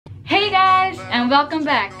welcome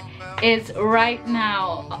back. It's right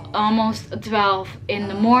now almost 12 in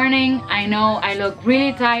the morning. I know I look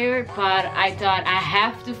really tired, but I thought I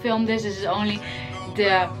have to film this. This is the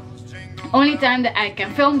only time that I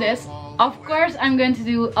can film this. Of course, I'm going to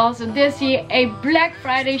do also this year a Black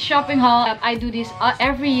Friday shopping haul. I do this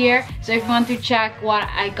every year, so if you want to check what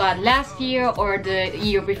I got last year or the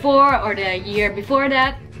year before or the year before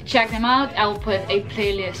that, check them out. I'll put a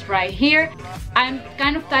playlist right here. I'm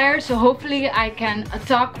kind of tired, so hopefully I can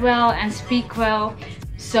talk well and speak well.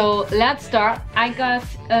 So let's start. I got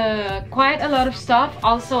quite a lot of stuff.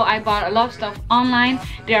 Also, I bought a lot of stuff online.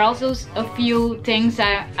 There are also a few things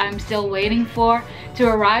that I'm still waiting for to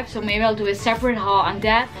arrive, so maybe I'll do a separate haul on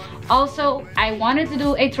that. Also, I wanted to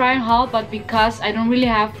do a try on haul, but because I don't really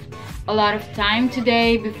have a lot of time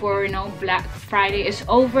today before, you know, Black Friday is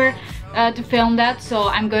over, to film that, so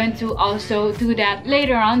I'm going to also do that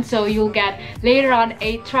later on. So you'll get later on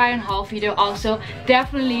a try and haul video also,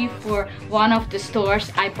 definitely for one of the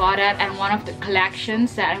stores I bought at and one of the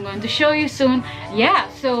collections that I'm going to show you soon. Yeah,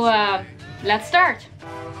 so let's start.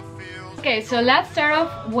 Okay, so let's start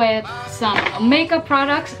off with some makeup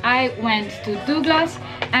products. I went to Douglas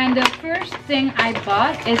and the first thing I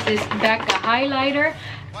bought is this Becca highlighter.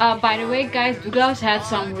 By the way, guys, Douglas had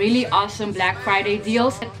some really awesome Black Friday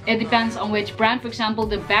deals. It depends on which brand. For example,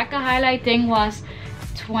 the Becca highlight thing was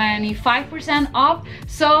 25% off.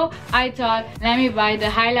 So I thought, let me buy the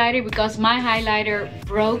highlighter because my highlighter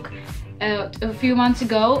broke a few months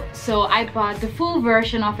ago. So I bought the full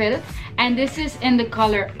version of it. And this is in the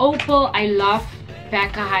color Opal. I love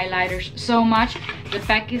Becca highlighters so much.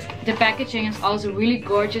 The packaging is also really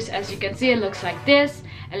gorgeous. As you can see, it looks like this.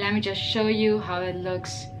 And let me just show you how it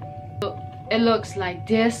looks. It looks like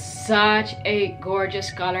this, such a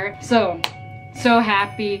gorgeous color. So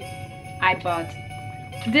happy I bought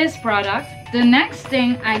this product. The next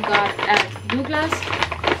thing I got at Douglas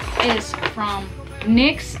is from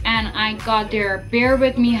NYX, and I got their Bear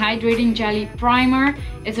With Me Hydrating Jelly Primer.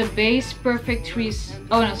 It's a base perfect trees.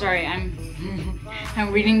 Oh no, sorry, I'm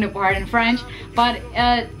reading the part in French, but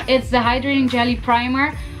it's the hydrating jelly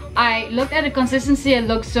primer. I looked at the consistency, it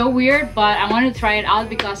looks so weird, but I want to try it out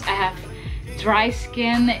because I have dry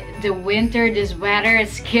skin. The winter, this weather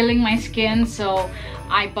is killing my skin, so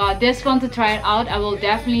I bought this one to try it out. I will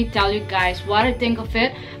definitely tell you guys what I think of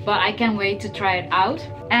it, but I can't wait to try it out.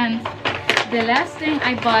 And the last thing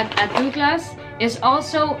I bought at Douglas is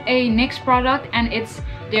also a NYX product, and it's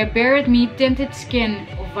their Bear With Me Tinted Skin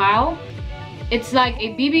Vial. It's like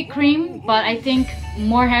a BB cream, but I think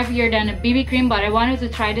more heavier than a BB cream, but I wanted to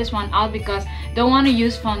try this one out because I don't want to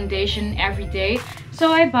use foundation every day.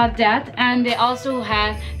 So I bought that, and they also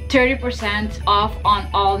had 30% off on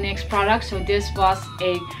all NYX products, so this was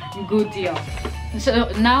a good deal. So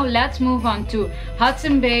now let's move on to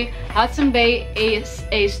Hudson Bay. Hudson Bay is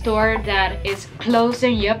a store that is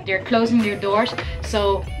closing. Yep, they're closing their doors.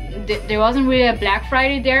 So there wasn't really a Black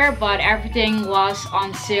Friday there, but everything was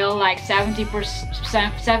on sale, like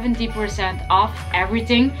 70% off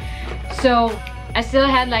everything. So I still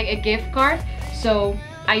had like a gift card, so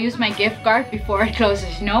I used my gift card before it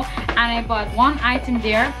closes, you know. And I bought one item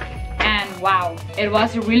there, and wow, it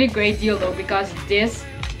was a really great deal though, because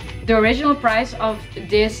the original price of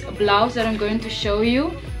this blouse that I'm going to show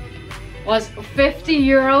you was 50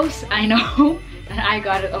 euros. I know, and I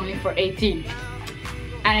got it only for 18.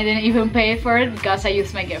 And I didn't even pay for it because I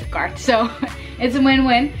used my gift card. So it's a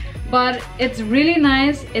win-win, but it's really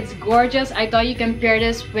nice. It's gorgeous. I thought you can pair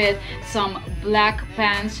this with some black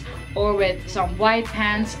pants or with some white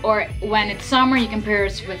pants, or when it's summer you can pair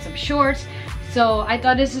it with some shorts. So I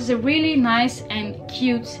thought this is a really nice and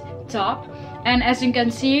cute top. And as you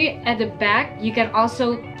can see at the back, you can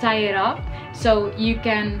also tie it up, so you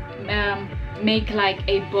can make like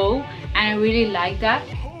a bow, and I really like that.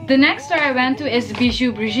 The next store I went to is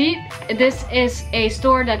Bijou Brigitte. This is a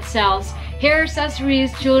store that sells hair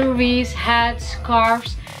accessories, jewelry, hats,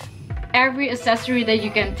 scarves, every accessory that you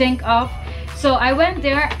can think of. So I went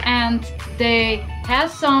there and they had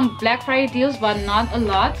some Black Friday deals, but not a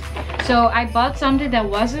lot. So I bought something that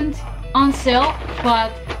wasn't on sale,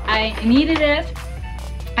 but I needed it.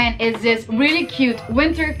 And it's this really cute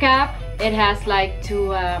winter cap. It has like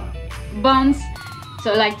two buns,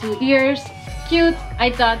 so like two ears. Cute. I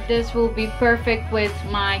thought this will be perfect with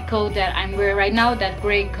my coat that I'm wearing right now, that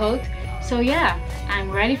gray coat. So yeah, I'm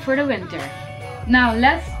ready for the winter. Now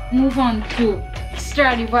let's move on to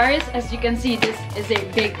Stradivarius. As you can see, this is a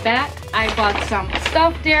big bag. I bought some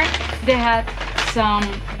stuff there. They had some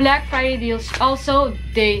Black Friday deals also.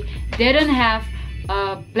 They didn't have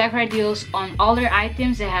Black Friday deals on all their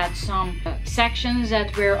items. They had some sections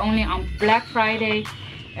that were only on Black Friday.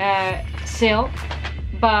 sale,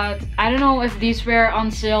 but I don't know if these were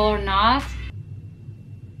on sale or not,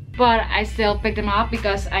 but I still picked them up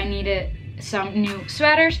because I needed some new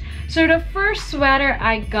sweaters. So the first sweater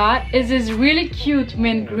I got is this really cute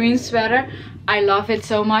mint green sweater. I love it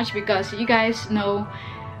so much because you guys know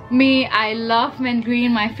me, I love mint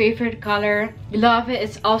green, my favorite color. Love it.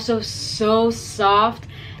 It's also so soft,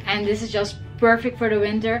 and this is just perfect for the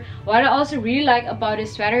winter. What I also really like about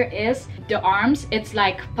this sweater is the arms. It's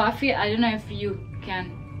like puffy. I don't know if you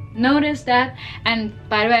can notice that. And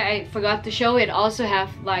by the way, I forgot to show, it also have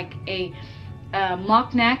like a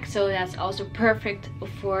mock neck, so that's also perfect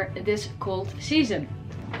for this cold season.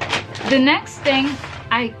 The next thing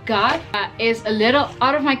I got is a little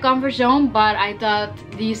out of my comfort zone, but I thought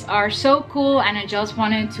these are so cool and I just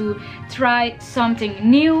wanted to try something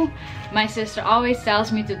new. My sister always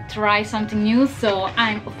tells me to try something new, so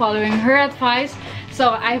I'm following her advice.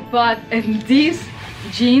 So I bought these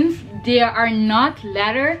jeans. They are not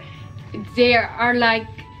leather, they are like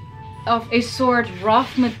of a sort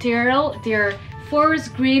rough material. They're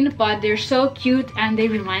forest green, but they're so cute and they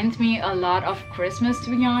remind me a lot of Christmas, to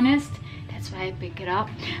be honest. That's why I pick it up.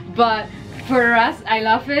 But for the rest, I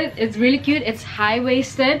love it. It's really cute. It's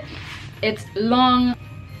high-waisted, it's long,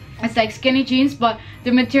 it's like skinny jeans, but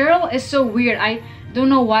the material is so weird. I don't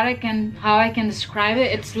know how I can describe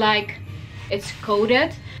it. It's like it's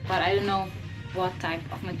coated, but I don't know what type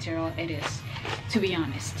of material it is, to be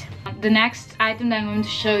honest. The next item that I'm going to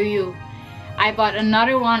show you, I bought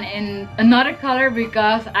another one in another color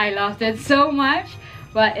because I loved it so much.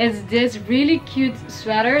 But it's this really cute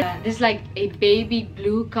sweater. This is like a baby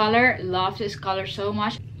blue color. Love this color so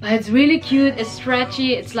much. But it's really cute, it's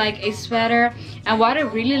stretchy, it's like a sweater. And what I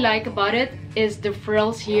really like about it is the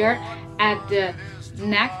frills here at the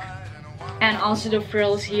neck, and also the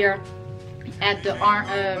frills here at the arm,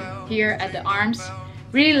 here at the arms.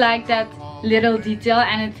 Really like that little detail,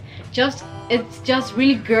 and it's just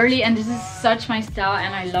really girly, and this is such my style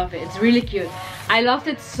and I love it. It's really cute. I loved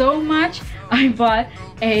it so much. I bought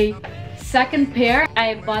a second pair.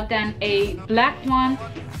 I bought then a black one,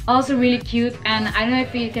 also really cute, and I don't know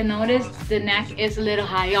if you can notice the neck is a little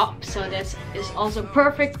high up, so this is also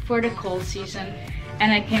perfect for the cold season,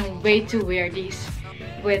 and I can't wait to wear these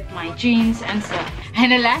with my jeans and stuff.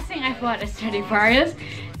 And the last thing I bought is Stradivarius.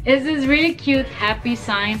 Is this really cute happy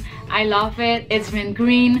sign. I love it. It's mint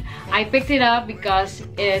green. I picked it up because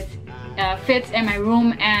it fits in my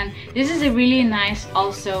room, and this is a really nice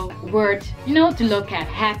also word, you know, to look at.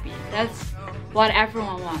 Happy. That's what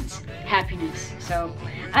everyone wants, happiness. So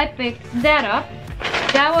I picked that up.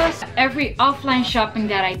 That was every offline shopping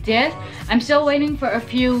that I did. I'm still waiting for a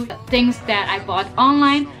few things that I bought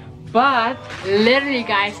online. But literally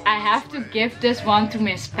guys, I have to give this one to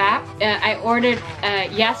MissPap. I ordered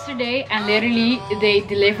yesterday and literally they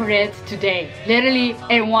delivered it today. Literally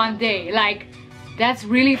in one day. Like, that's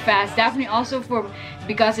really fast. Definitely also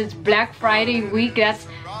because it's Black Friday week.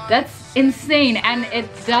 That's insane. And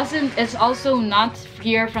it's also not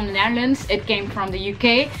here from the Netherlands. It came from the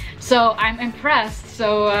UK. So I'm impressed.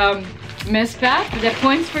 So MissPap, the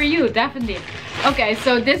points for you, definitely. Okay,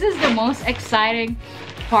 so this is the most exciting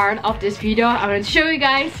part of this video. I'm going to show you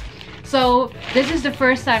guys. So this is the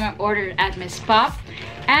first time I ordered at MissPap,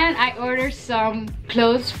 and I ordered some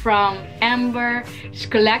clothes from Amber's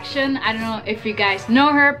collection. I don't know if you guys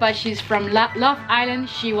know her, but she's from Love Island.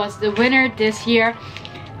 She was the winner this year.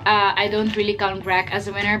 I don't really count Greg as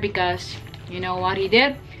a winner because you know what he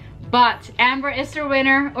did, but Amber is the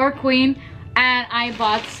winner or queen, and I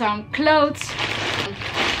bought some clothes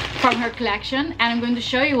from her collection, and I'm going to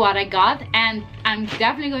show you what I got, and I'm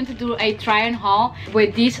definitely going to do a try and haul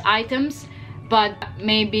with these items, but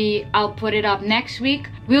maybe I'll put it up next week,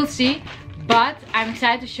 we'll see. But I'm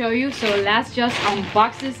excited to show you, so let's just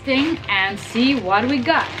unbox this thing and see what we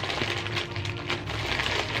got.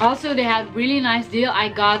 Also, they had really nice deal.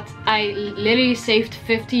 I literally saved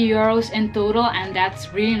 50 euros in total, and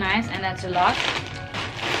that's really nice, and that's a lot.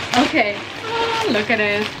 Okay, look at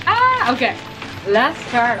it. Okay. Let's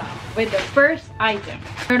start off with the first item.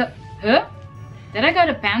 Huh? Did I go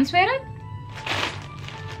to pants with it?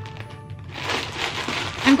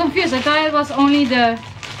 I'm confused. I thought it was only the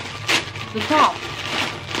top.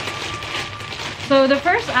 So the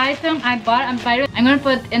first item I bought, and by the way, I'm gonna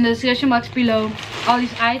put in the description box below all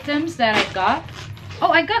these items that I got. Oh,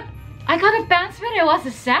 I got a pants with it. It was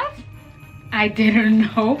a set? I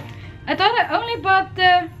didn't know. I thought I only bought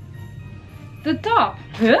the top.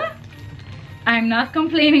 Huh? I'm not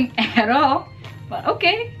complaining at all, but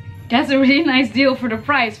okay, that's a really nice deal for the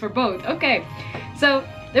price for both. Okay, so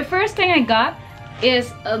the first thing I got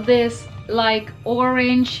is this like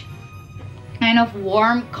orange kind of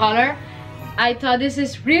warm color. I thought this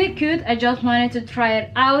is really cute. I just wanted to try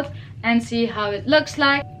it out and see how it looks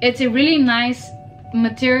like. It's a really nice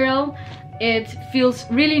material. It feels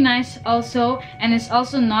really nice also, and it's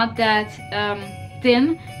also not that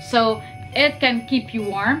thin, so it can keep you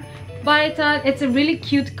warm. But I thought it's a really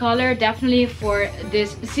cute color, definitely for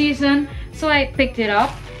this season, so I picked it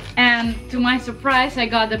up. And to my surprise, I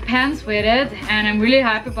got the pants with it, and I'm really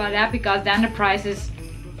happy about that because then the price is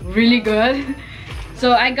really good.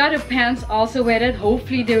 So I got the pants also with it.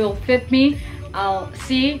 Hopefully they will fit me. I'll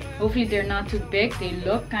see. Hopefully they're not too big. They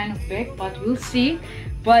look kind of big, but we'll see.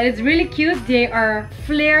 But it's really cute. They are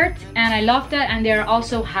flared and I love that, and they're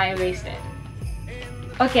also high-waisted.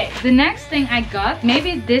 Okay, the next thing I got,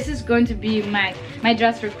 maybe this is going to be my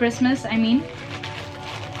dress for Christmas, I mean.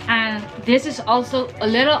 And this is also a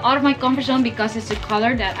little out of my comfort zone because it's a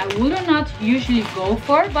color that I would not usually go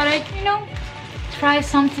for, but I, you know, try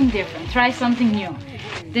something different, try something new.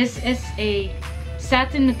 This is a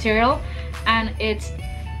satin material, and it's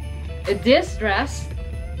this dress.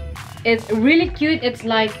 It's really cute. It's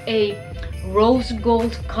like a rose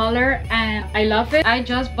gold color and I love it. I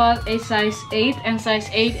just bought a size 8 and size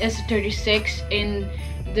 8 is 36 in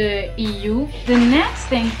the EU. The next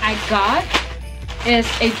thing I got is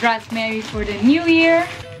a dress maybe for the new year.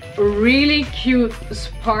 Really cute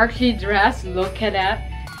sparkly dress. Look at that.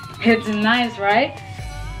 It's nice, right?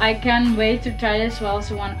 I can't wait to try this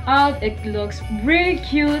also one out. It looks really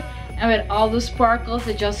cute, and with all the sparkles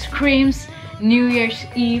it just screams New Year's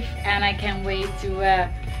Eve, and I can't wait to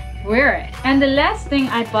wear it. And the last thing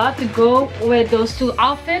I bought to go with those two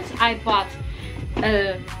outfits, I bought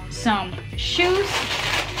some shoes,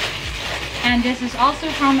 and this is also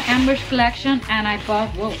from Amber's collection, and I bought,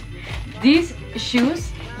 whoa, these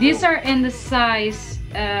shoes. These are in the size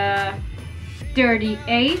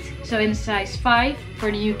 38, so in size 5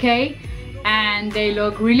 for the UK, and they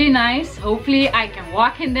look really nice. Hopefully I can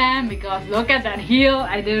walk in them because look at that heel.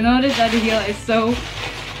 I didn't notice that the heel is so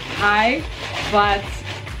high, but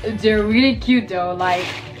they're really cute though, like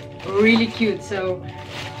really cute. So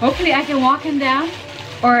hopefully I can walk in them,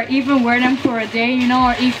 or even wear them for a day, you know,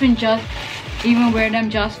 or even wear them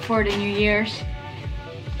just for the New Year's,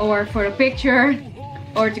 or for a picture,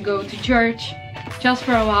 or to go to church just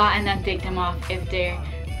for a while and then take them off if they're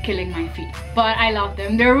killing my feet. But I love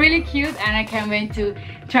them. They're really cute and I can't wait to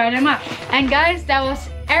try them out. And guys, that was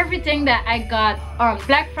everything that I got on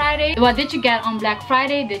Black Friday. What did you get on Black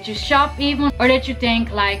Friday? Did you shop even? Or did you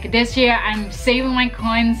think like this year I'm saving my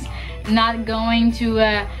coins, not going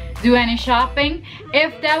to do any shopping?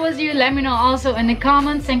 If that was you, let me know also in the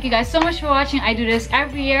comments. Thank you guys so much for watching. I do this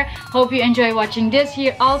every year. Hope you enjoy watching this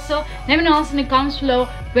year also. Let me know also in the comments below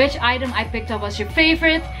which item I picked up was your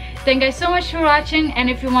favorite. Thank you guys so much for watching, and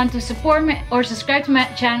if you want to support me or subscribe to my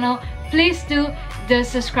channel, please do. The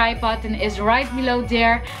subscribe button is right below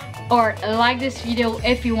there, or like this video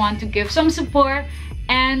if you want to give some support.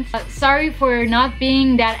 And sorry for not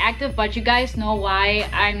being that active, but you guys know why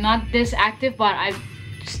I'm not this active, but I'm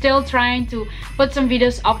still trying to put some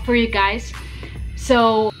videos up for you guys.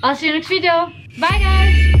 So I'll see you next video. Bye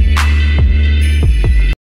guys.